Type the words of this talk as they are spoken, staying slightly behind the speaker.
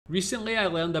Recently I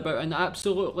learned about an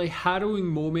absolutely harrowing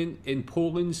moment in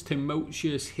Poland's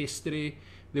tumultuous history,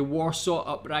 the Warsaw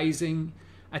Uprising,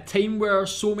 a time where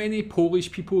so many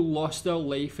Polish people lost their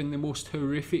life in the most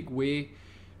horrific way.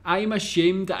 I am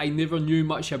ashamed that I never knew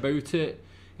much about it,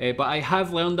 but I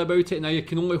have learned about it, and I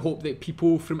can only hope that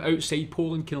people from outside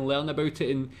Poland can learn about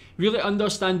it and really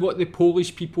understand what the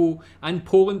Polish people and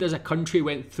Poland as a country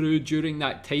went through during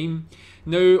that time.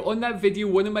 Now, on that video,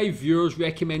 one of my viewers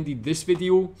recommended this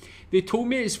video. They told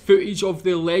me it's footage of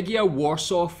the Legia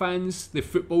Warsaw fans, the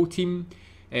football team,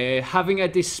 having a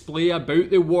display about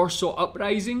the Warsaw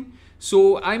Uprising.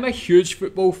 So I'm a huge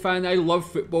football fan, I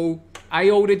love football.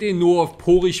 I already know of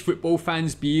Polish football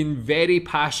fans being very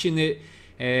passionate.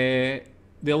 The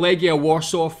Legia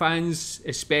Warsaw fans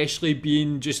especially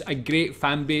being just a great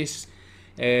fan base.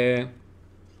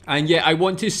 And yeah, I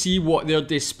want to see what their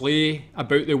display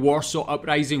about the Warsaw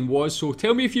Uprising was. So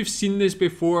tell me if you've seen this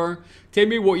before. Tell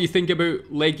me what you think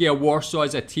about Legia Warsaw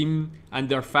as a team and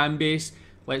their fan base.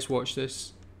 Let's watch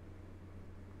this.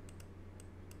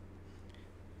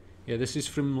 Yeah, this is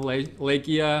from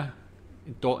Legia.net.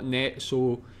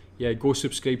 So yeah, go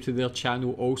subscribe to their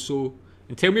channel also.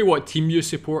 And tell me what team you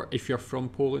support if you're from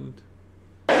Poland.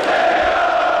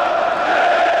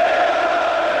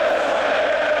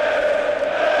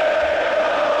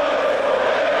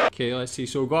 Okay, let's see.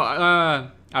 So we've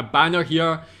got a banner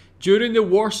here. During the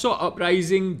Warsaw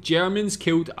Uprising, Germans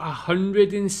killed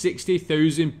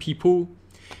 160,000 people.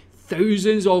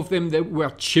 Thousands of them that were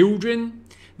children.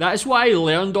 That's what I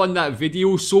learned on that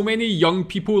video. So many young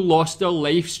people lost their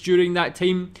lives during that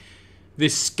time. The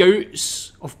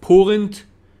scouts of Poland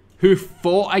who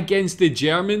fought against the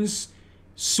Germans.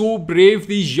 So brave,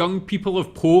 these young people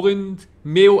of Poland,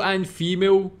 male and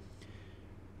female.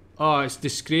 Oh, it's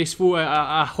disgraceful,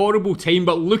 a horrible time,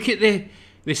 but look at the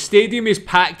stadium is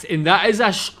packed, and that is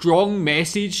a strong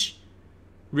message.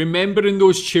 Remembering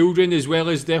those children as well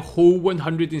as the whole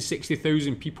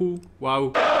 160,000 people.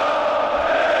 Wow.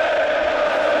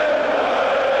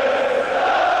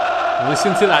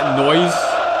 Listen to that noise.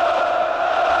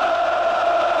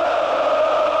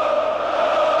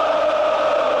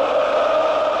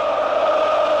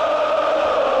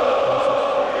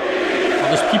 Oh,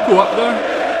 there's people up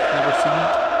there. Never seen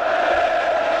it.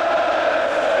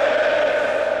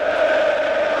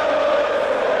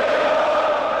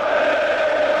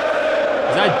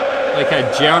 Is that like a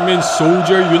German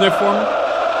soldier uniform?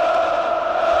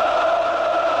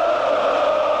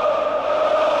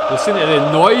 Listen to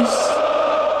the noise.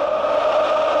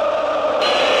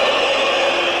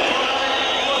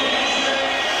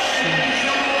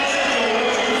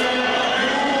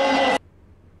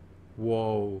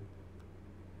 Whoa.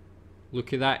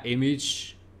 Look at that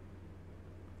image.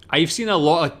 I've seen a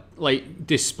lot of like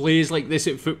displays like this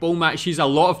at football matches, a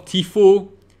lot of TIFO.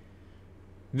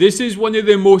 This is one of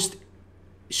the most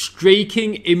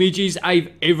striking images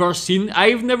I've ever seen.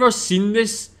 I've never seen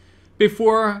this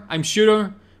before. I'm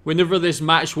sure whenever this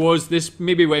match was, this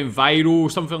maybe went viral or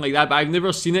something like that, but I've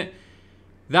never seen it.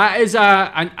 That is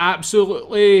an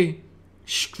absolutely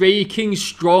striking,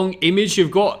 strong image. We've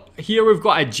got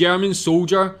a German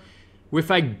soldier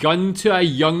with a gun to a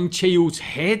young child's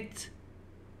head.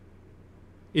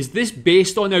 Is this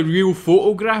based on a real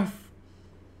photograph?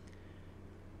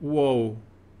 Whoa.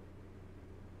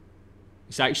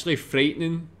 It's actually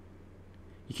frightening.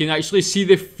 You can actually see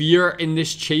the fear in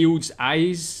this child's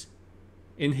eyes,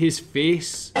 in his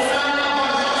face. Whoa.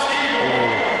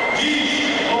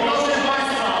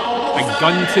 A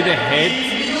gun to the head.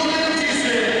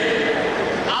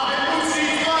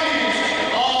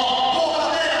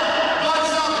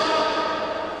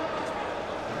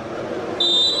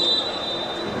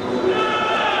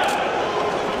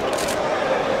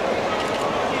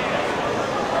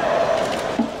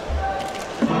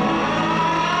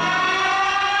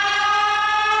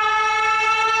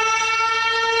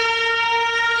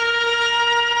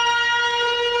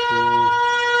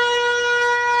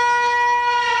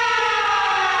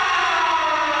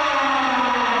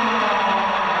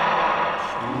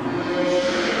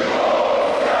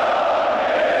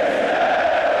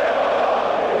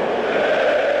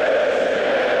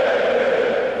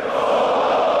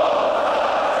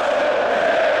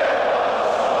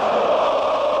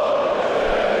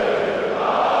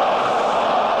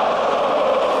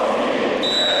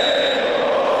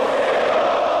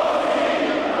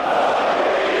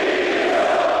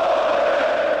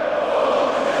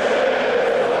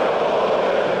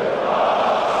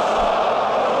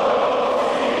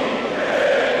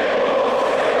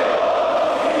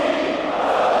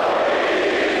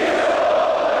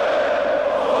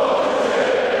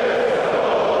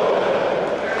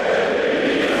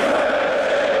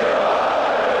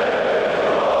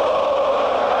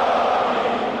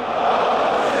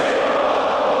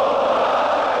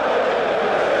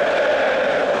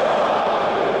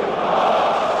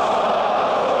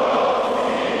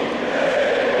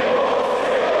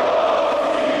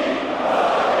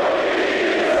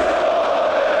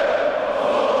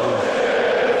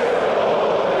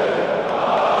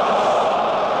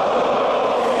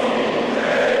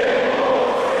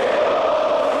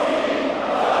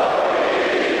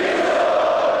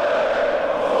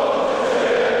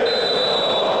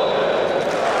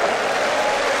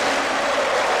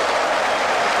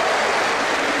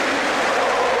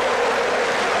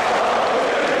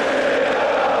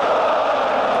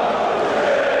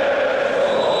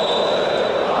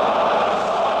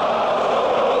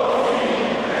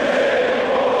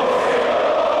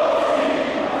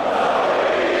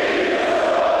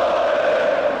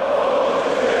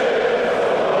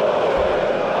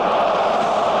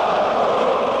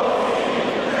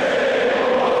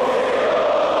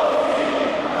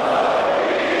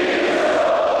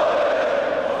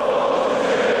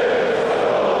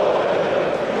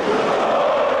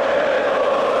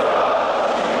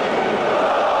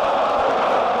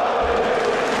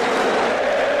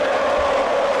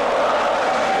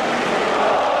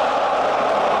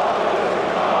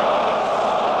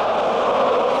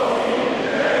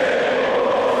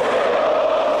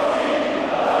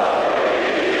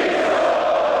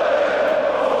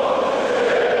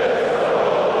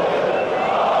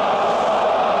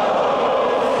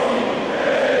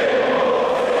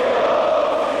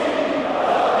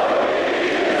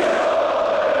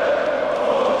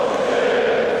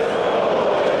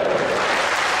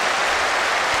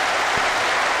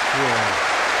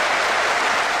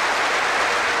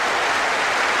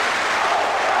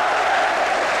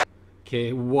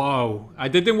 Okay, wow. I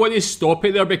didn't want to stop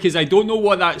it there because I don't know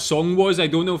what that song was. I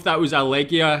don't know if that was a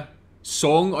Legia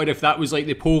song or if that was like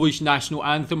the Polish national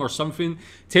anthem or something.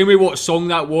 Tell me what song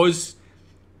that was,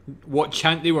 what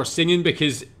chant they were singing,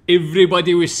 because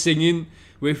everybody was singing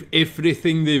with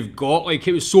everything they've got. Like,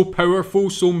 it was so powerful,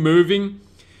 so moving.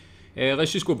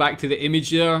 Let's just go back to the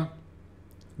image there.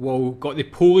 Whoa, got the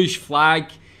Polish flag,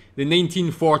 the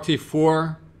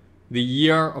 1944, the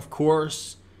year, of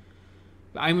course.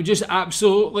 I'm just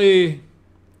absolutely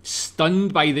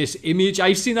stunned by this image.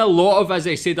 I've seen a lot of, as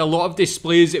I said, a lot of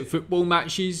displays at football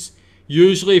matches,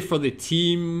 usually for the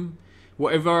team,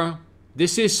 whatever.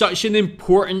 This is such an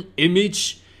important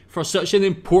image for such an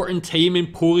important time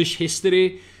in Polish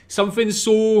history. Something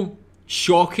so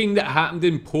shocking that happened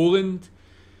in Poland.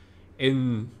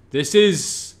 And this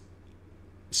is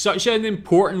such an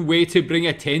important way to bring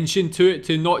attention to it,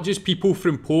 to not just people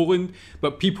from Poland,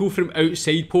 but people from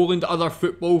outside Poland, other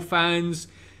football fans,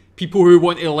 people who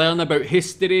want to learn about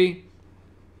history.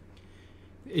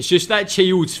 It's just that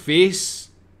child's face.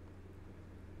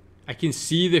 I can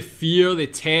see the fear, the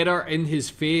terror in his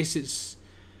face. It's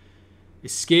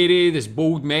scary, this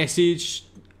bold message.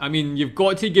 I mean, you've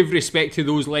got to give respect to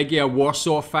those Legia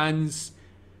Warsaw fans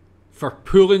for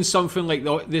pulling something like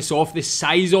this off, the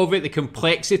size of it, the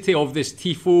complexity of this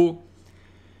TIFO,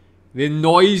 the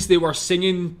noise they were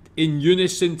singing in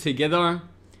unison together.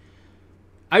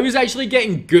 I was actually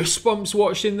getting goosebumps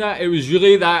watching that. It was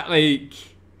really that, like,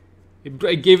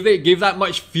 it gave that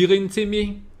much feeling to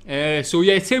me. So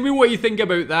yeah, tell me what you think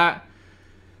about that.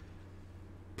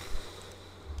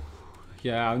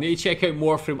 Yeah, I'll need to check out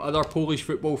more from other Polish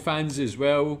football fans as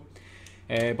well.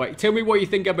 But tell me what you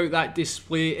think about that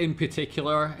display in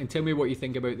particular, and tell me what you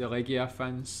think about the Legia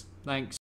fans. Thanks.